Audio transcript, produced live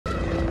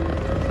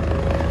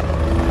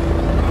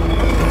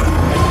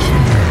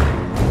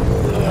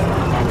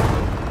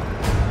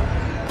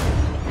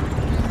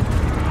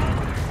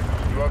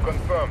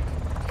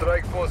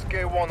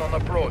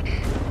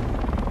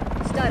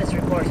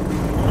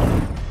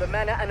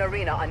manor and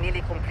arena are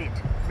nearly complete.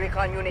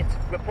 Recon units,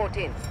 report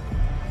in.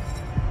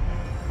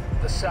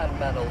 The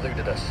Sandman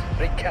eluded us.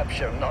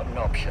 Recapture not an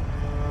option.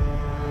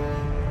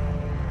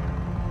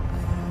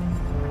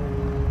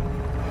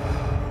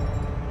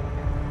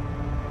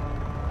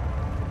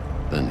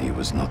 Then he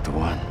was not the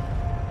one.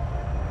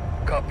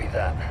 Copy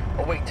that.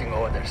 Awaiting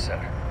orders, sir.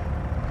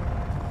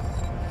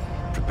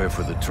 Prepare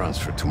for the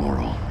transfer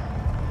tomorrow.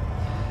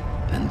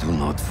 And do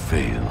not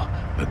fail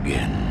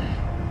again.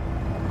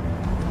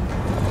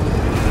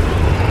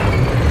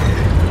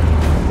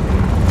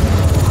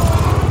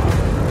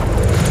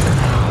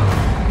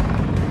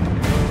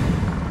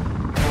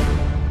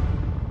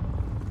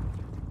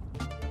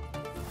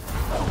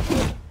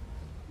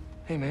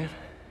 Hey, man.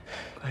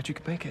 Glad you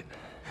could make it.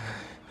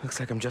 Looks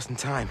like I'm just in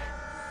time.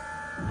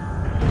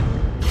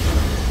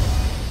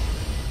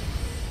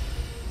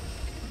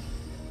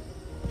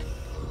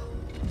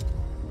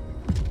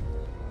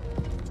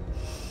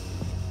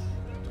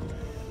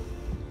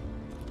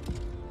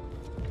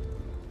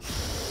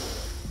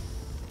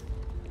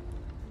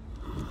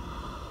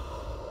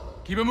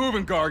 Keep it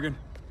moving, Gargan.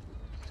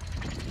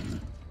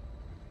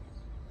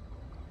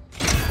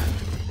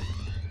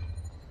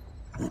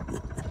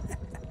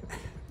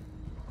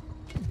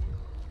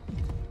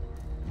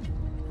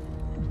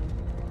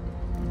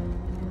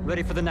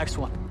 Ready for the next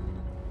one.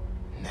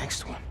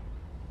 Next one?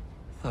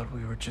 Thought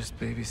we were just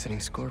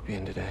babysitting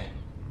Scorpion today.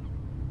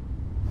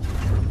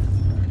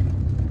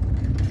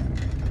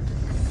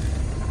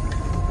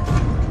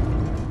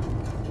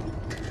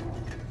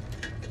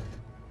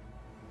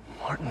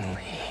 Martin Lee.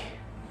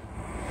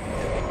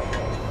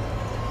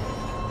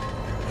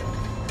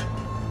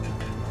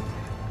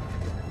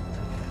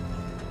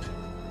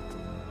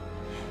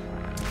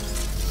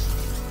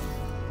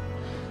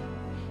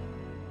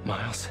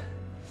 Miles.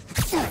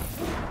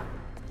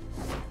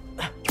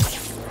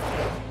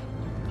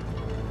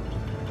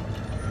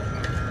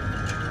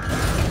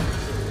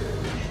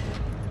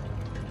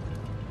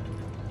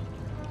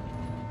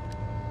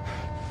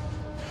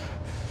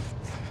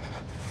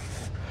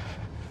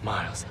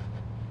 Miles.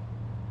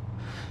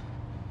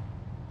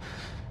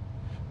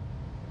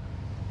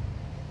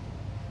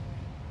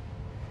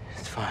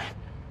 It's fine.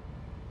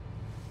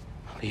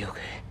 I'll be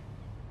okay.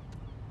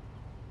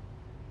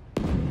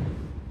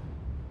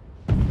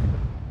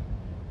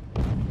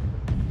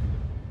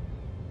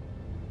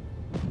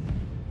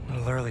 A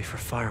little early for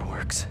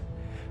fireworks.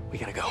 We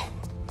gotta go.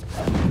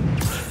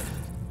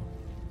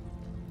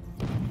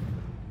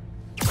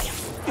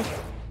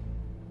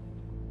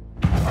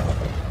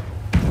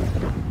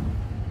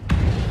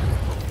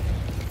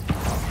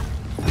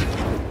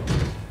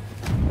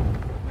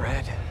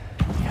 Red,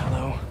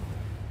 yellow.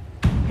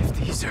 If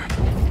these are...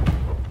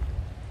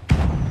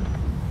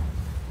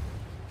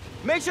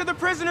 Make sure the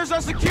prisoners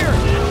are secure!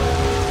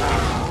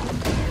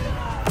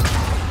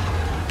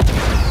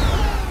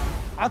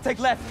 I'll take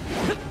left.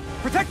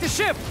 Protect the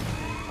ship!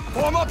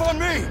 Form up on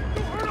me!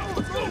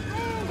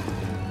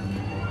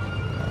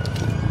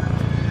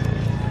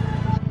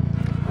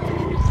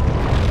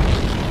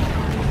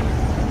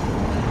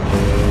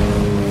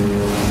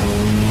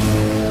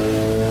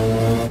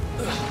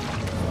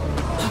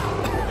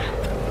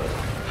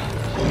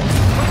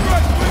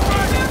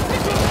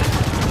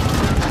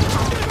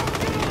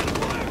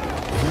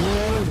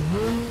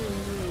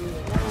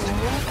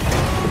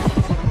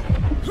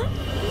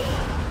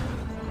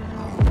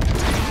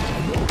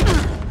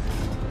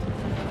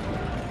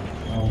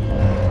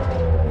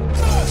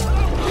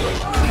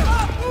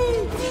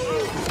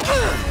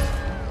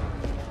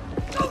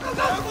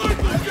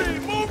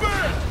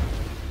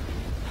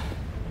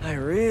 I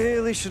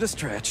really should have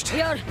stretched.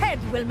 Your head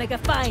will make a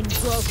fine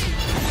trophy.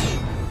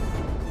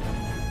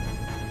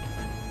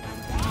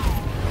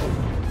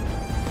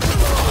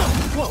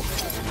 Whoa!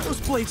 Those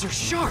blades are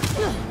sharp!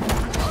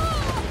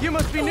 You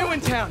must be new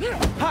in town.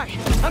 Hi,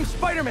 I'm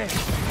Spider-Man.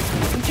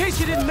 In case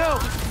you didn't know,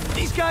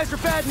 these guys are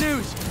bad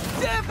news.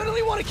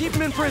 Definitely want to keep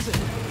them in prison.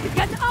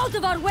 Get out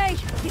of our way!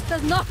 This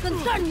does not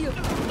concern you!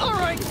 All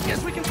right,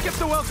 guess we can skip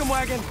the welcome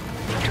wagon.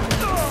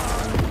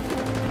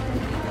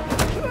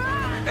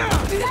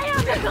 Stay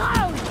on the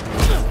ground!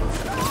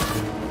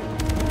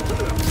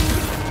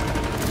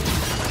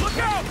 Look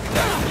out!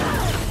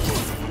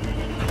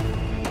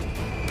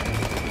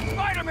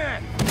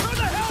 Spider-Man! Where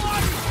the hell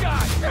are these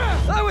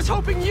guys? I was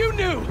hoping you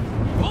knew!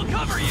 We'll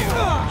cover you!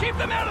 Keep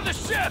them out of the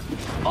ship!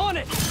 On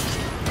it!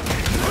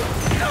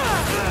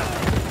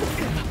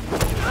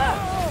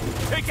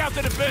 Take out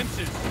the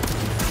defenses!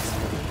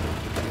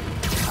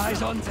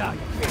 Eyes on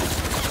target.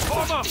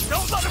 Form up!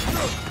 Don't let them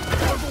through!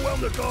 Overwhelm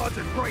the guards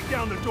and break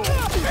down the door!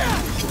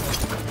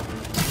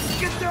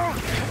 Get down!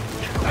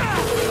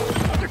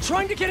 They're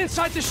trying to get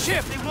inside the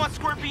ship! They want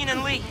Scorpion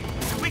and Lee.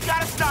 We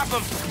gotta stop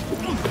them!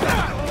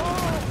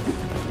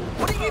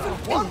 What do you even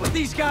want with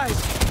these guys?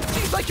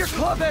 Seems like your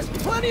club has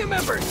plenty of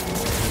members!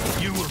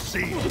 You will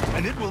see,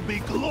 and it will be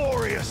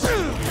glorious!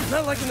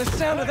 Not liking the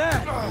sound of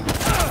that!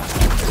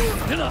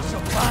 You're not so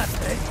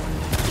fast, eh?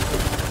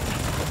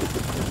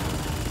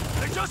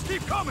 They just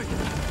keep coming!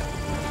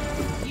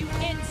 You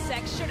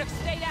insects should have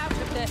stayed out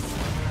of this.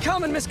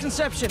 common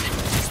misconception.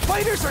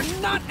 Spiders are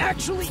not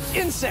actually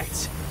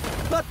insects.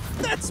 But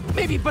that's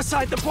maybe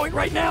beside the point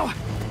right now.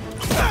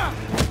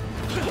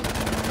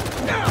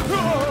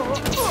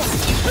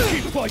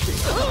 Keep fighting!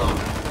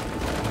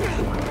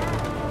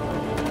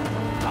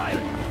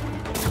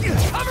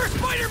 Cover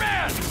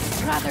Spider-Man!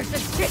 Brothers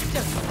and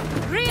sisters,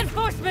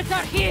 reinforcements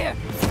are here!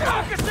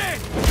 Focus in!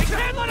 You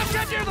can't let him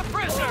get near the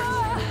prisoner!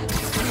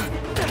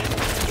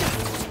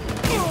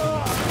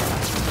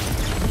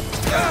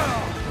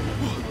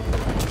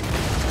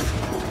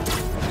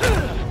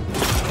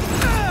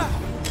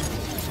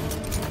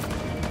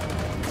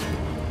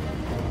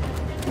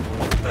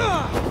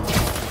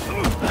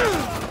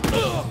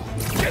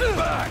 Get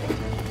back!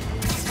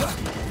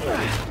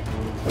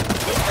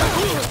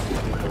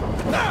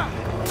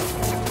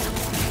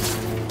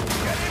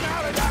 Get him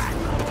out of that!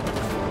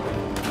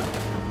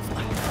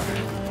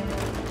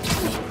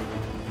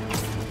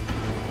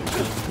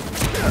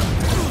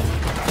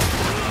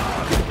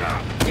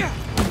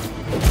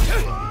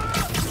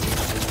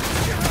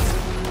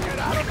 Get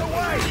out of the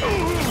way!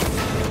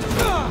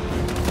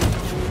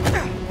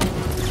 Let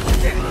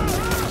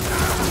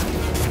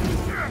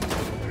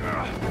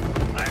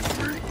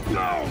me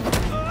go!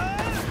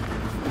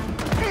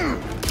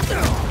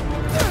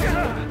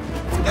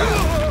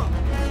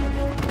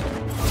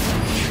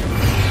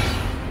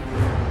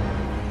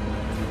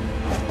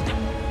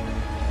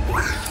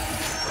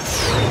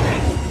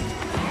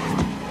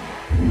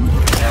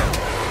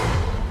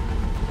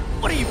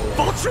 What are you,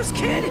 vultures,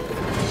 kid?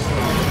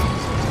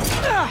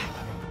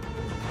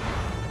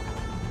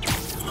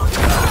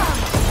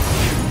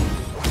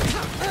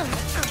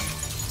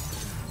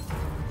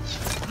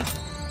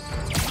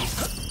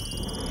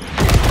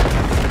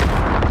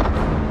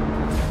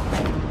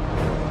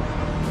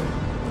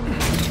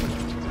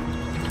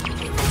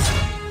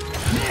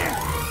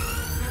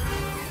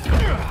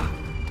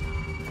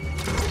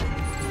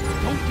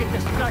 Don't get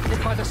distracted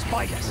by the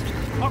spiders.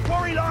 Our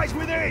quarry lies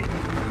within!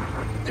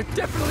 They're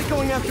definitely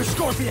going after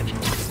Scorpion.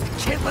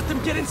 Can't let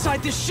them get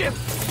inside this ship.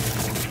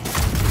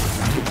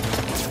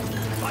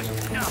 Fight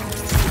now!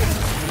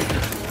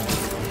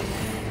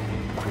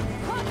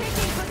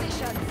 Taking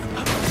position!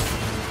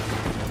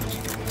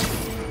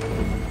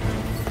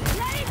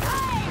 Let it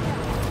hide!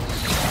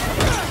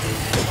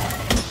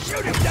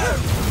 Shoot him down!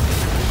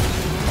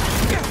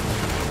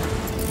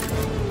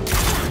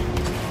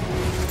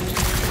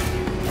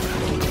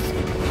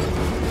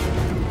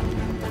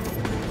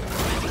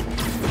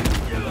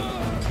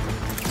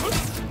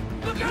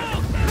 Look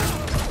out!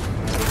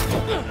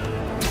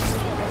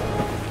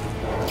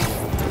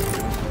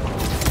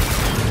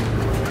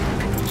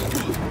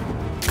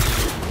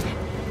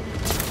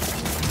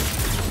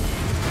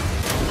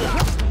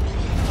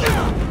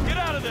 Get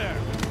out of there!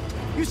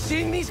 You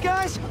seeing these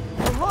guys?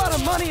 A lot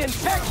of money and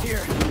tech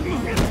here.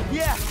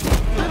 Yeah,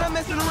 they're not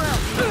messing around.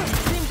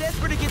 Seem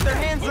desperate to get their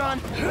hands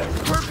on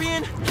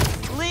Scorpion,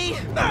 Lee,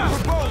 or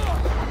both.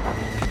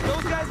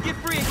 Those guys get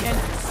free again.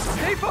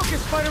 Stay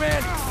focused,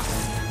 Spider-Man.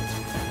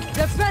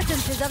 Their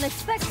presence is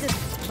unexpected,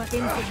 but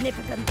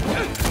insignificant.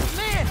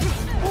 Man,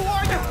 who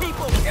are you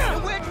people?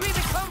 And where'd you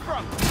even come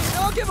from?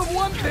 I'll give them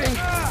one thing.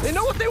 They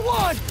know what they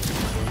want.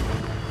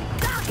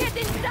 Target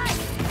in sight!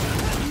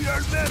 We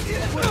are men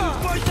when we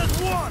fight as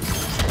one!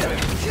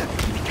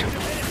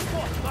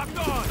 Locked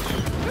on!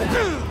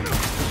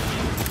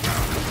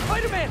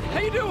 Spider-Man, how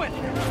you doing?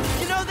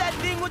 You know that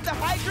thing with the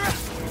Hydra?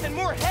 And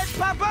more heads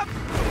pop up?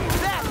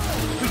 That!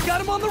 We got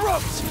him on the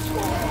ropes.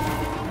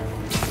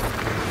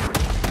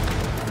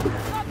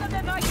 Not on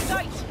the night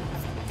sight!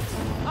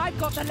 I've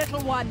got a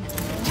little one.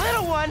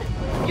 Little one?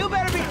 You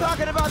better be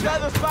talking about the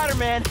other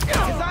Spider-Man,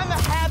 because I'm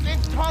a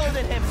half-inch taller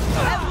than him.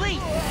 At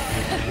least!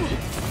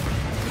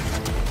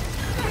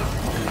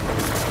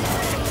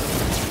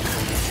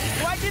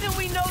 Why didn't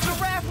we know the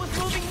raft was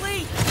moving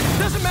Lee?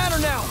 Doesn't matter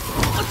now.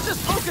 Let's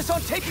just focus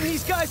on taking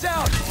these guys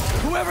out,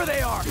 whoever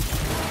they are.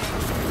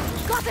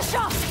 Got the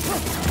shot!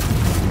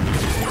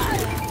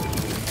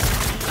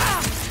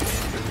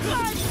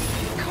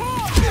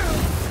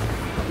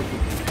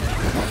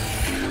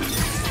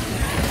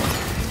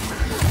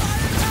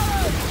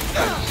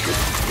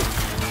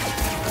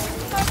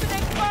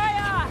 Opening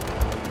fire!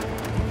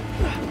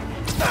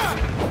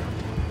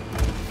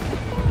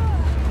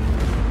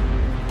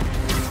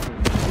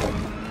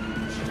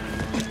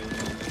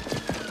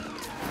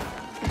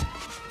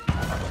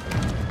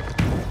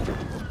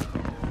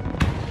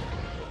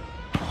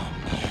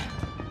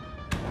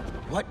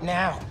 What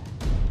now?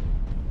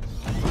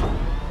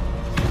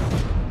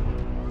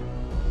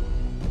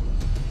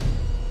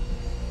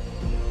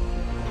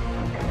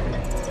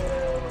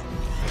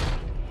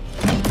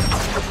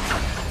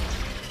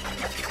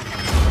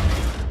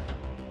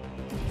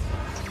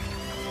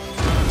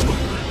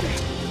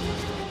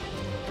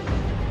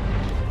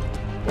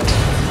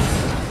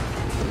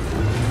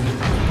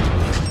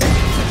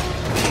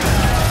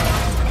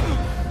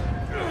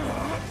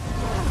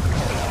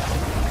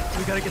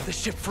 We gotta get the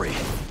ship free.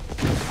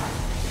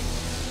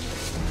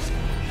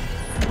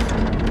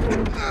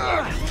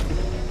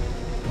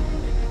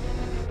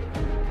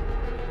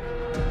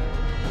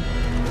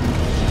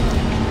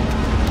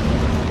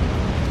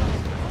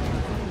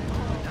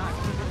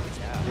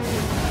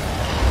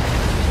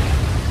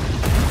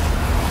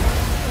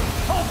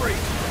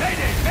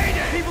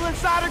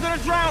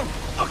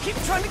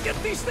 keep trying to get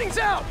these things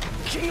out.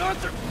 King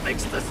Arthur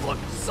makes this look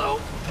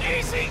so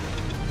easy.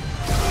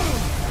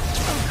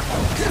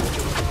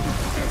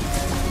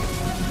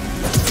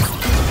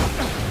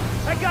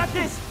 I got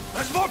this!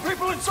 There's more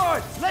people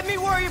inside! Let me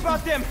worry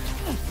about them!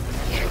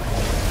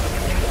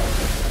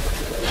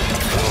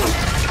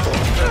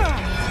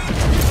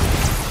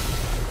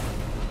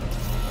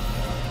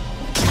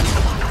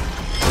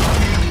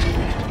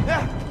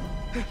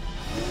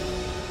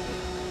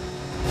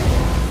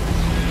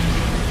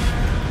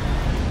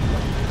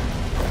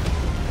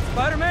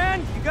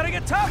 Spider-Man, you gotta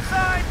get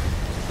topside!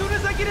 As soon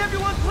as I get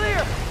everyone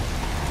clear!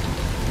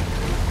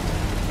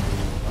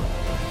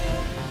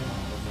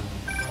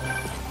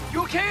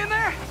 You okay in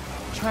there?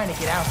 Trying to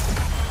get out.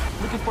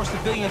 Looking for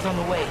civilians on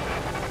the way.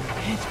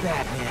 It's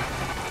bad, man.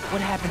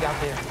 What happened out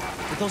there?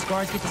 Did those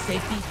guards get to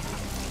safety?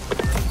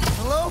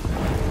 Hello?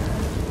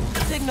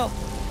 Signal.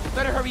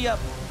 Better hurry up.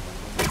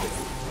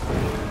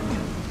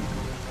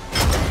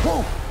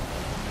 Whoa!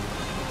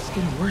 It's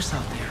getting worse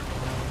out there.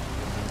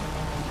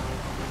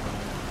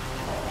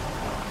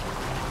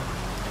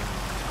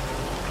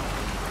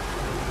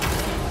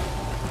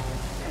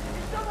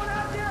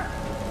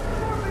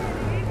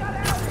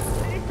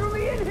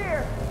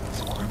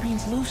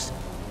 Loose?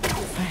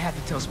 I have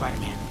to tell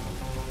Spider-Man.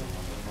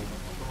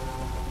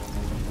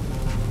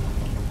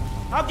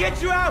 I'll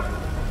get you out!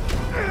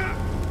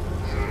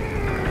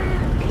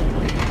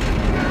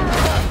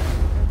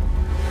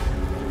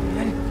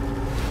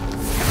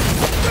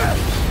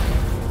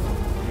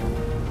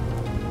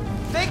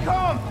 Stay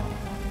calm!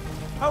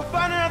 I'll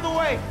find another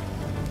way!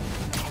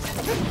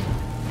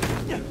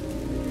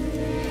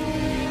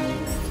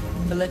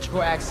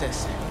 Electrical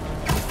access.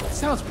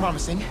 Sounds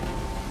promising.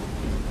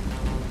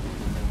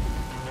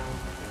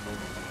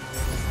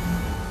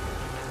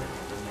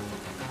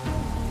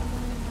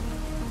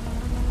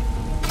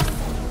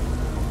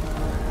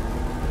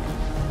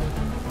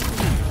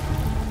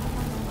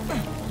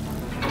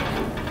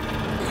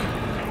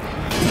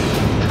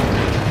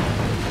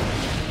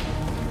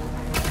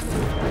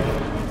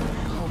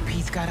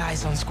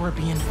 On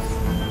Scorpion.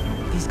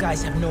 These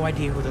guys have no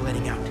idea who they're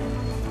letting out.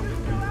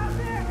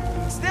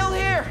 Still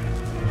here!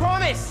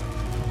 Promise!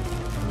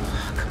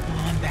 Come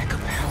on,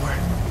 backup power.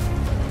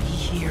 Be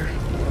here.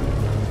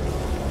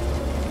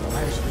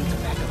 Wires lead to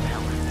backup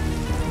power.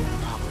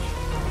 Probably.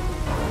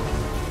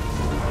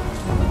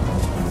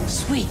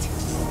 Sweet!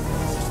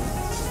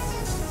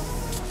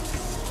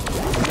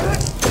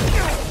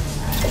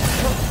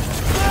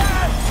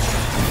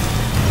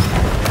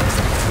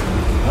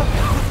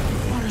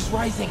 Water's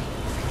rising.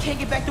 Can't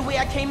get back the way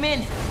I came in.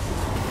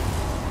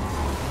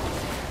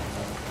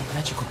 The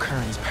electrical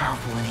current is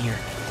powerful in here.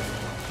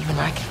 Even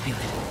I can feel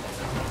it.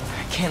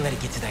 I can't let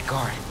it get to that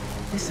guard.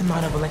 This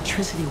amount of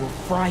electricity will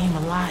fry him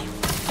alive.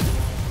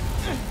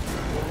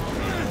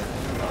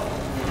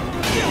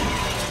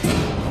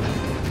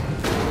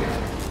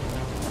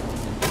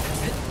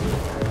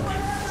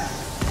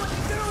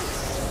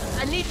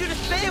 I need you to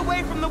stay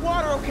away from the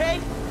water,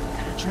 okay?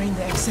 Drain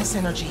the excess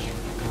energy.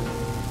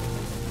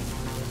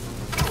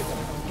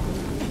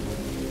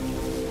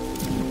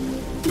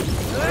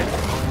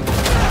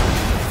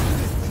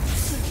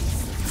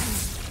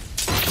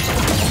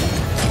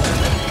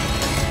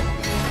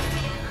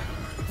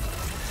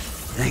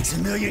 Thanks a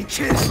million,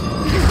 kid.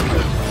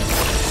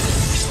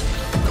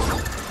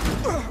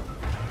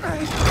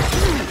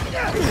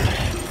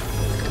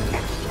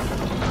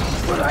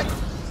 But I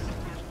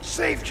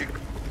saved you.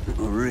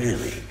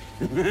 Really?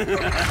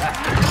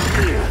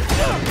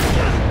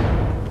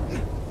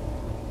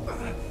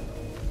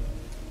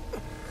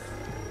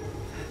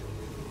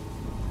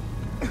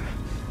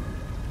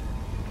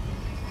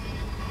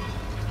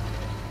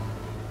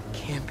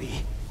 Can't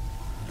be.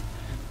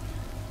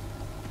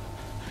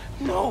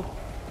 No!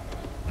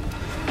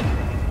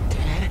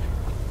 Dad?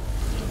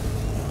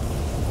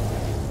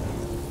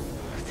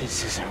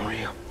 This isn't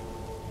real.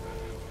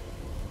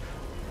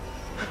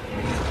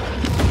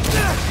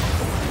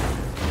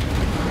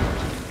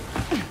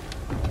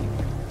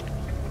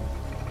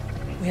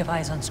 We have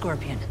eyes on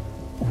Scorpion.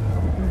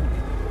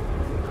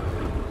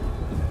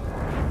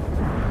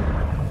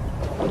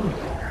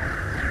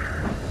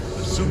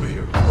 The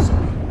superhero.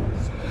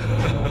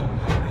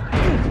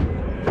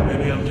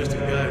 Maybe I'm just a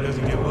guy who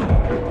doesn't give up.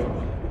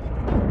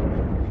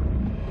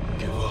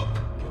 Give up.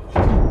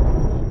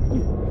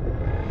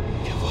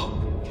 Give up.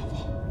 Give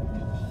up.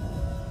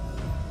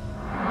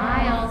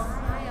 Miles.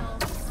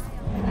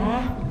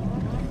 Huh?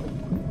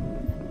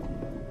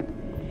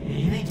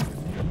 Anything?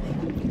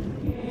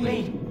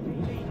 Wait.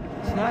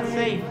 It's not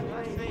safe.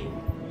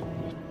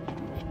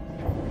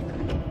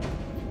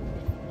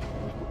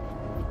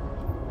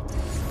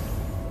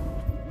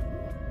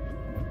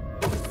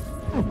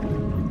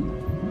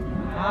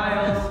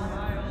 Miles.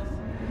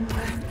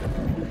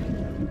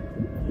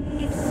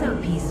 It's so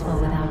peaceful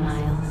without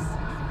Miles.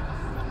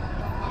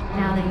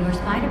 Now that you're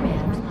Spider-Man,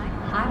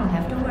 I don't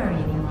have to worry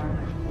anymore.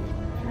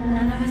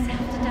 None of us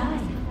have to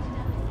die.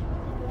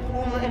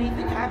 Won't let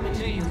anything happen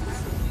to you.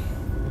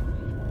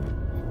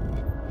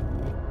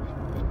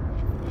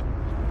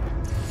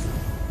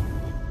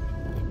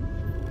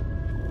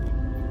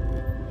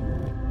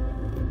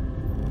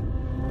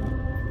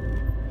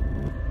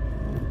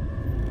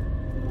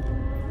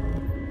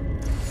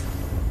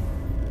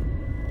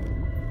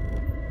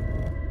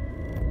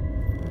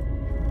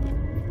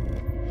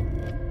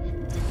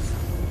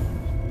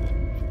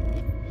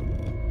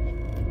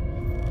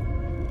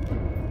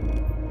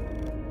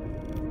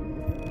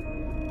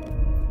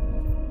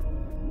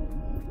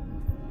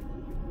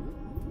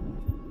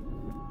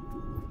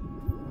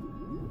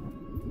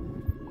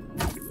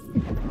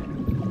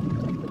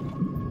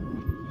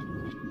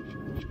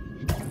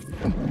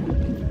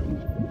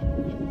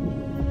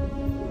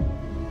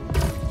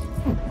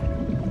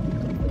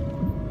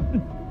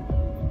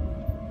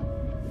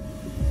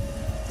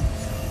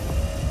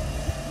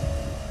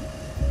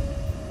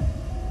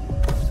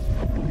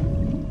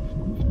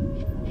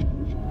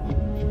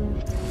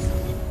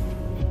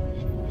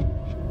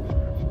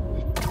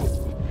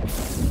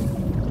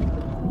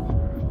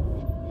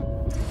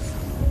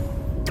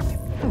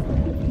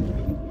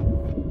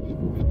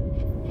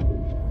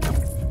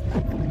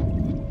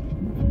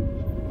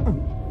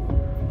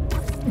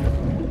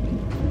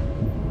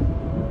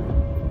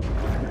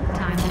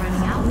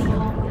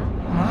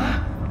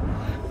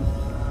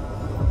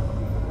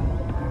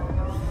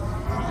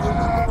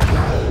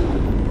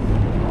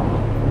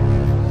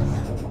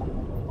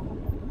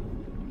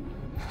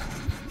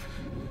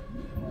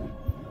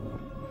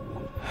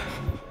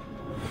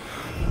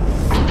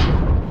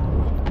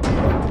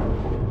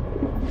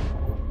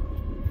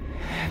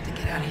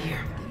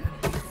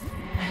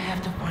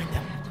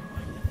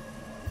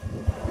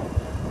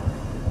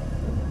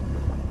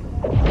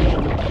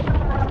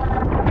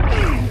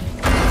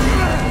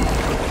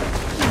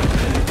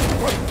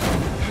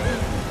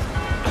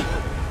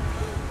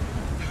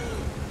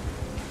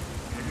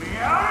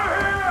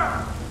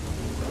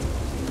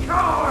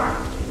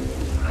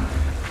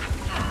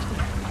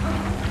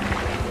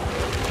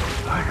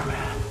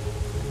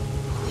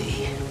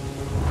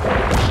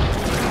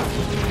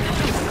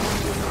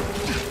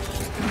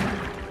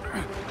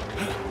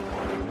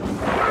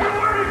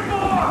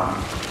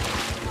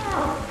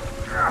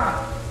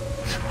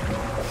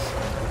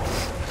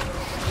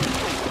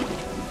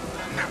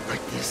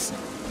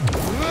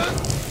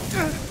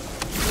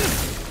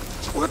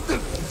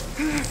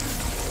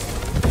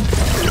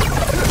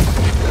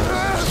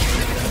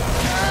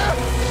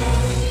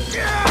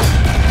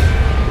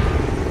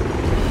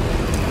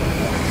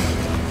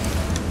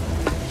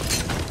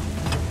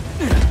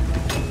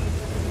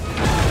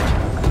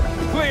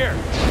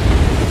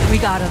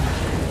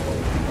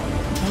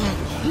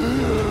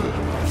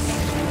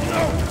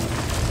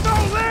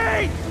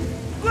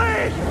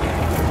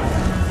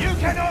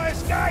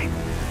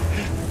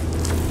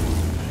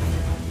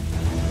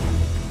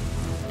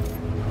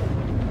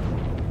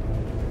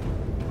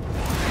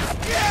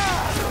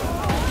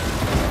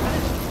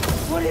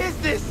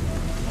 this!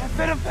 That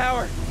Venom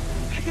power!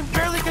 I can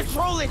barely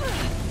control it!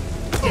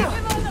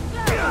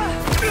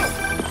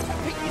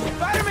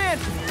 Spider-Man!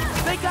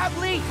 They got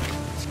Lee!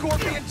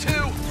 Scorpion 2!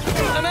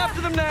 I'm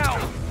after them now!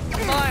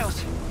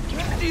 Miles,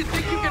 do you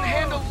think you can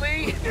handle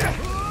Lee?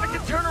 I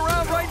can turn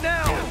around right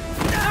now!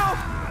 No!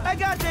 I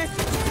got this!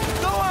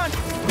 Go on!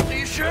 Are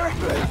you sure?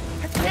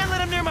 I can't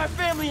let him near my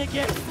family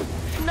again!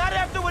 Not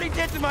after what he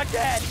did to my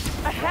dad!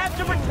 I have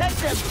to protect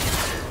them!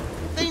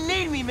 They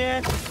need me,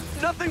 man!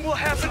 Nothing will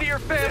happen to your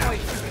family!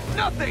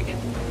 Nothing!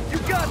 You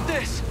got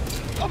this!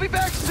 I'll be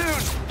back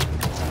soon!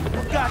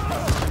 Got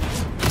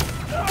this!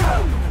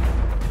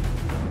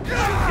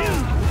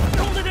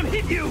 Don't let him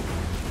hit you!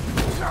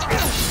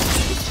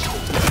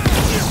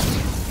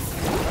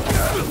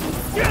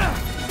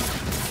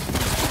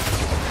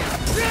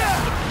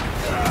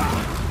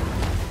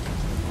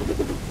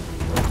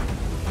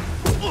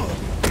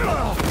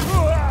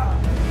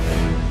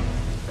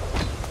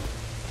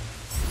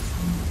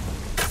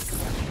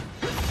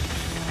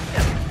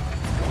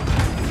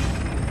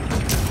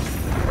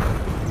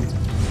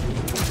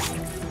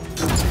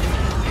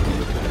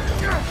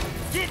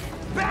 Get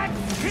back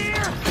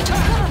here!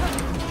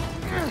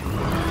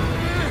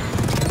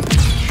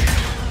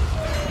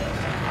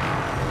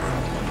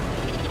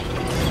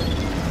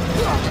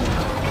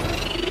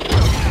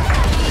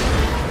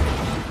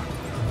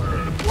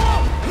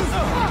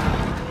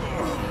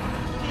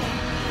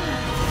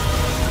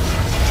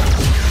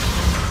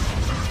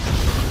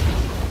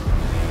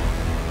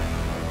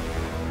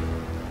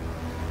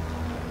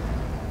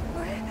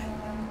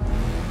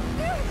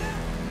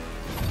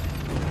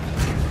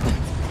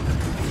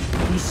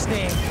 He's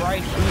staying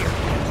right here.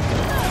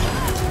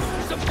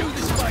 Subdue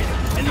the spider,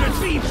 and let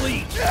me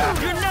bleed!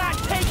 You're not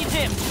taking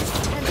him!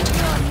 And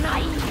you're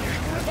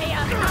naive. They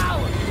are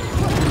cowards.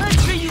 Let's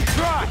see you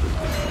try!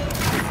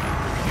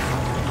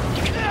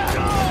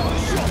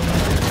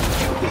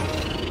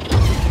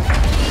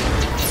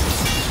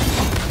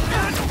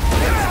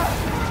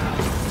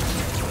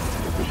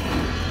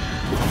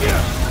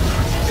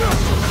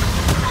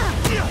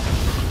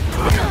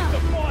 The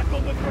mark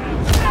on the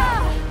ground!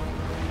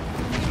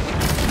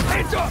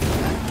 Hands up!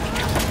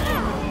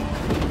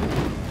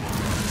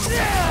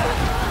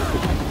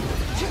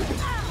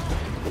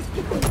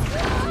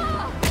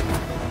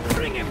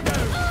 Bring him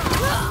down!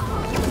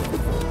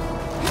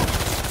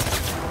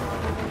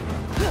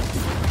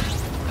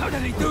 How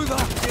did he do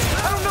that?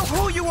 I don't know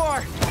who you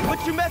are,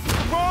 but you messed with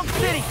the wrong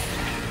city!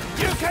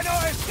 You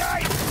cannot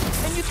escape!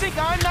 And you think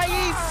I'm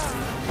naive?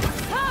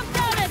 Calm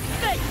down and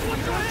think.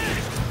 What's your head?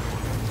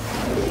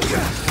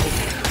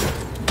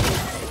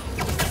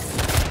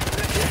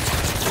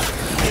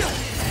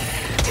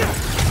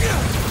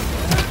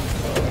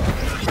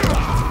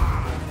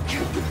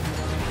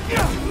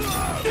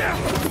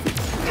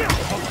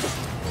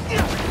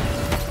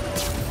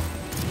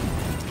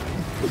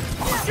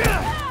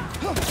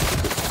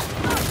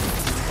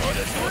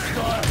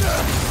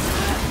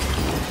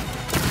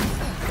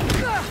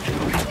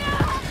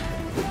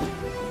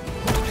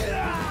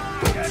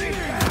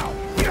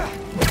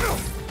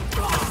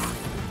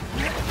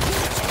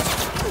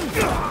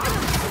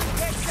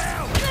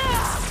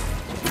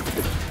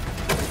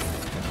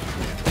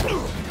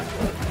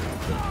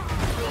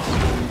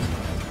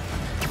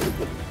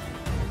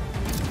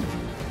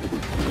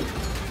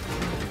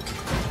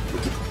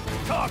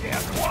 Target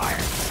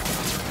acquired!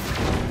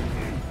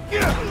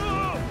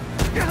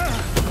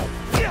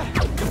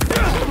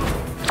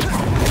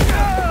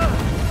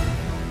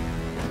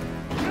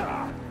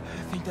 I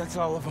think that's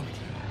all of them.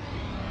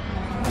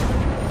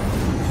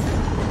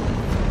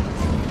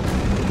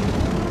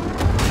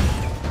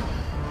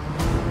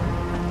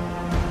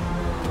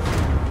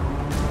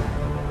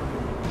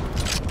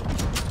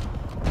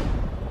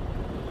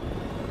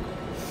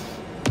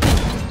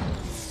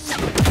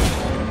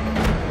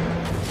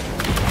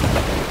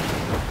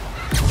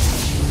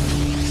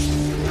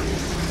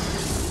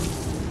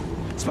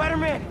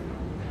 Spider-Man!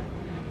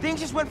 Things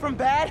just went from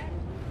bad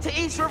to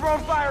each your own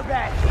fire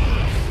bad.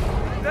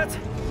 That's...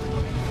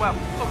 well,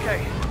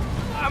 okay.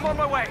 I'm on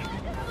my way.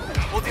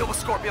 We'll deal with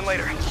Scorpion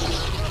later.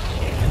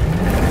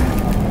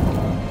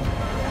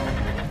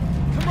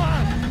 Come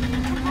on!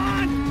 Come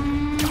on!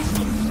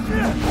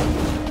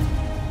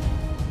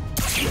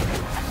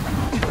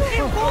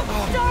 It won't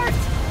start.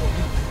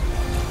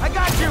 I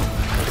got you!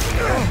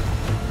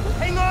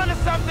 Hang on to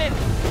something!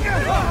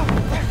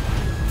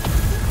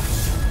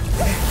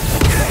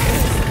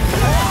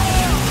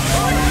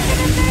 We're not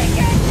gonna make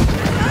it.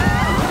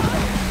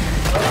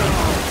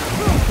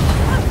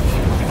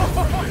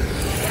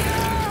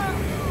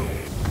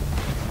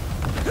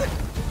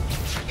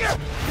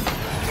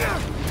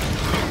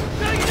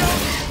 No, you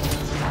don't!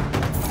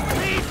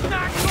 He's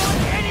not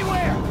going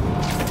anywhere!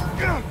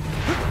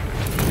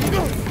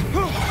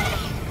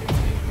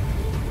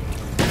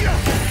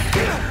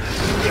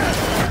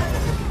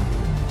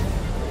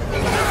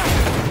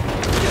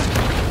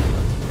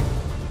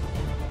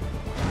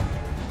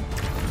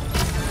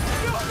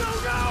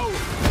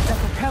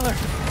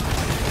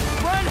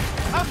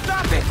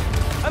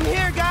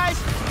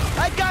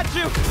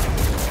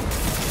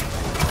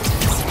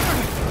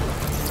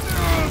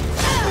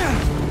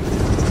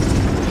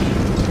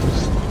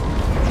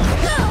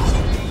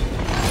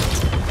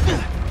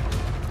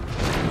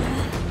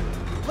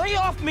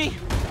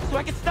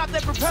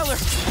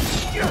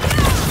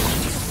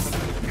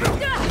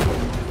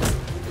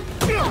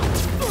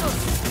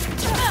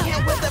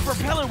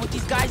 pillar with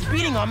these guys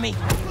beating on me.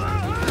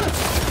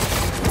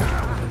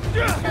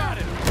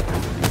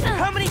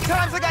 How many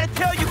times I gotta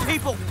tell you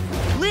people?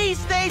 Lee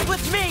stays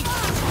with me!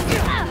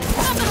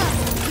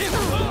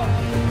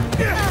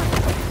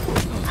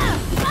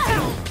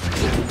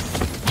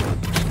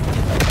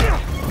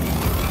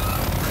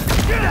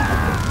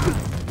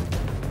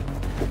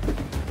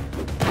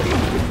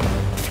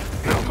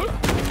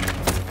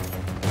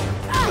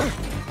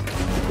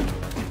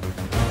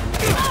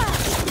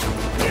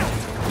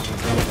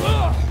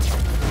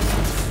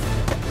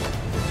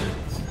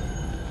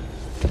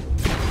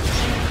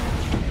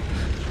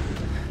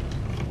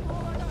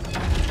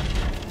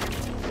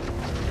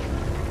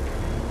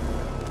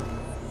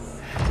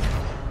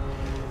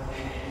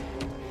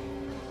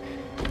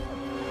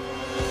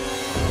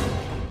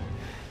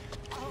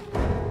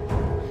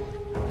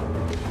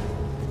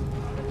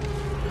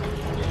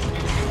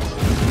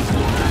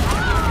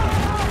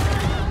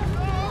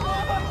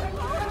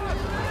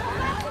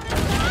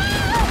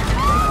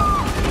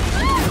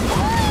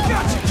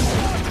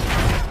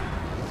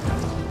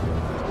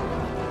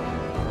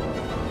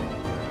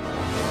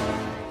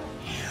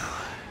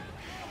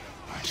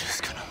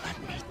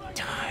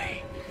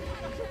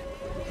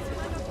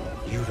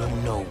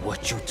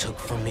 You took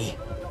from me.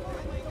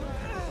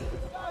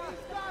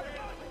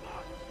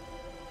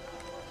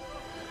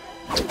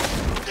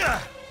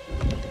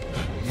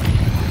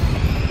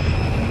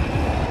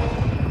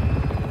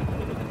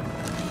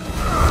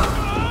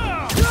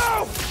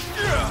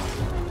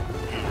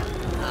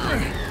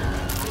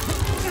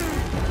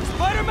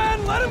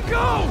 Spider-Man, let him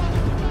go!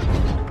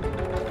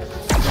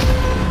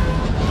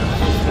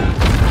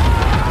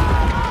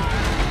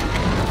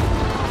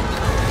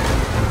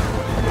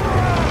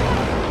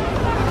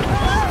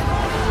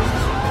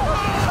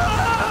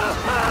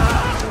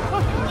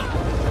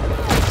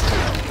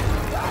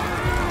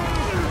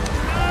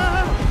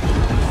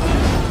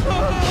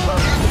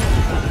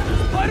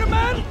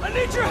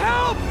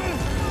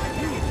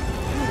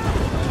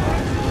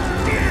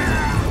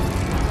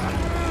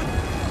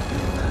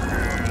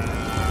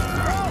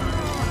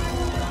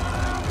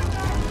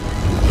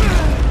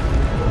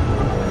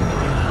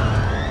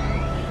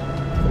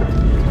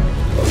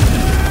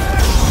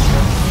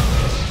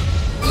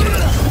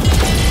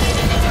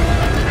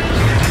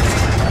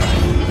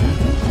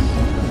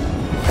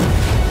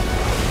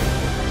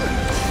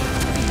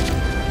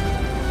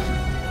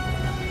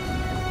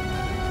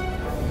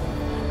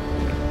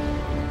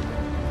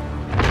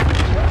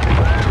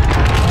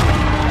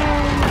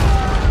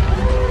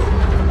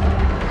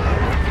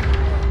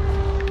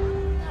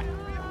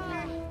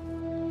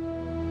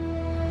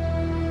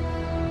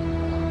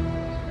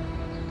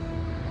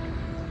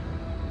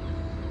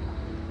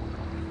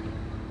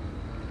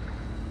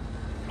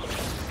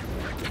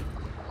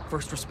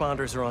 First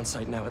responders are on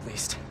site now, at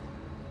least.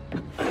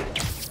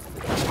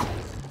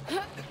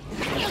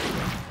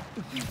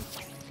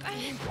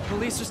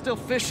 Police are still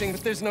fishing,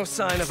 but there's no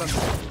sign of them.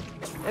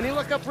 Any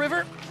luck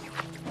upriver?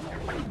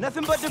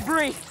 Nothing but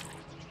debris.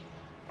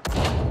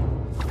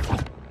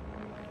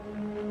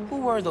 Who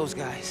were those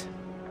guys?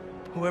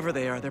 Whoever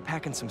they are, they're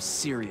packing some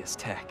serious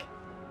tech.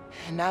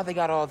 And now they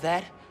got all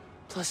that,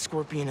 plus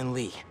Scorpion and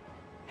Lee.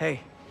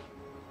 Hey,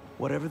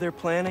 whatever they're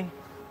planning,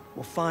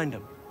 we'll find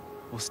them.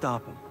 We'll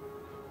stop them.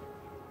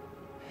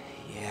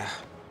 Yeah.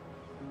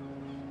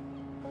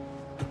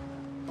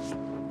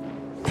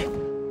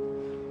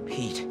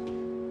 Pete.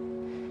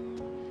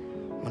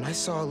 When I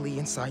saw Lee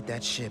inside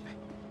that ship,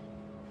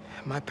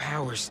 my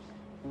powers,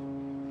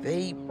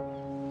 they...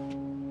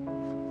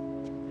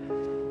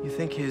 You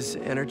think his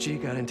energy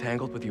got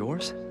entangled with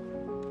yours?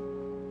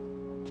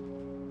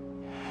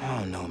 I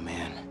don't know,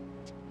 man.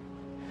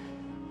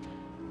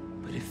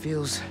 But it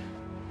feels...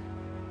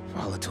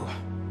 volatile.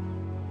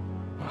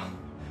 Well,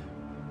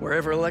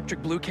 wherever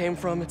Electric Blue came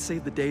from, it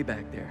saved the day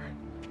back there.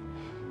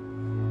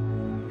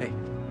 Hey.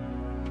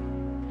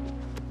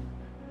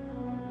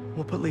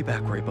 We'll put Lee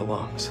back where he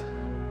belongs.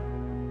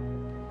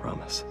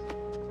 Promise.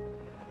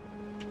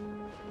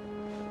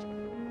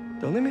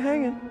 Don't leave me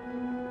hanging.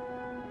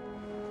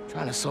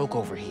 Trying to soak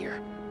over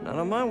here. Not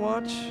on my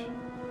watch.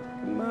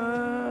 Come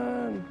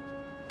on.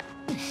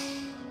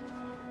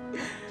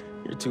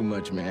 You're too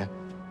much, man.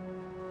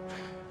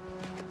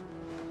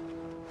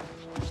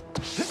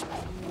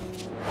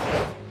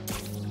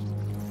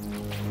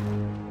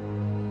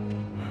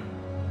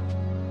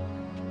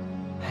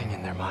 Hang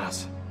in there,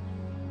 Miles.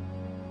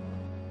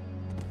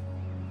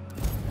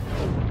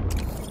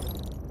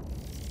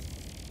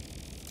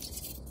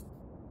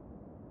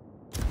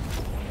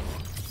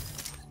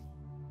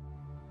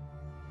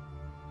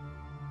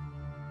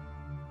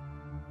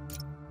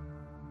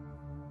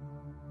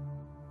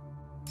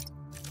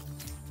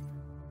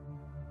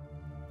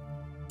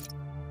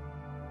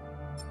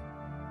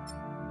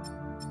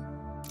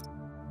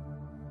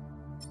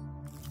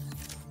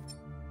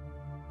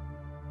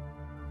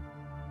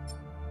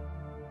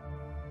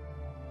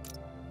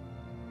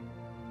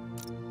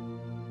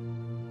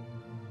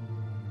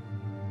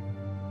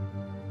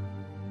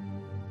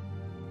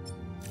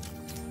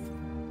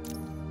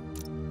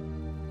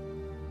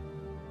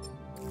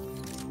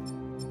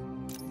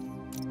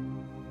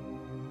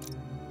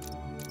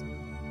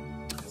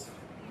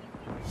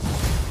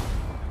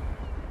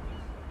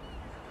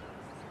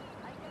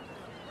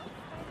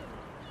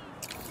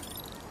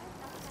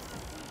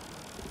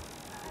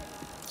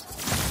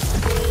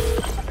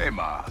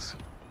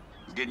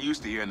 getting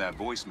used to hearing that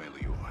voicemail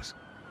of yours.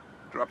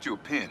 Dropped you a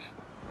pin.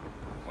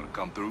 Wanna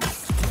come through?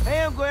 Hey,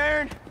 Uncle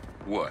Aaron.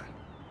 What?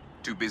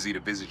 Too busy to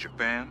visit your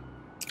fam?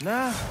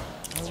 Nah,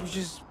 I was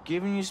just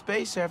giving you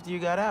space after you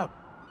got out.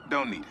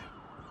 Don't need it.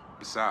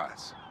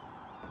 Besides,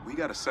 we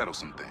gotta settle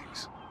some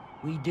things.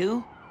 We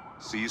do?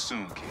 See you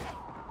soon,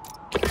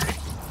 kid.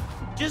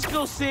 Just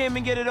go see him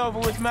and get it over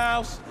with,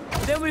 Miles.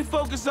 Then we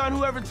focus on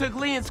whoever took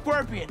Lee and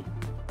Scorpion.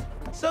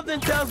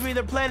 Something tells me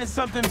they're planning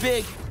something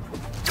big.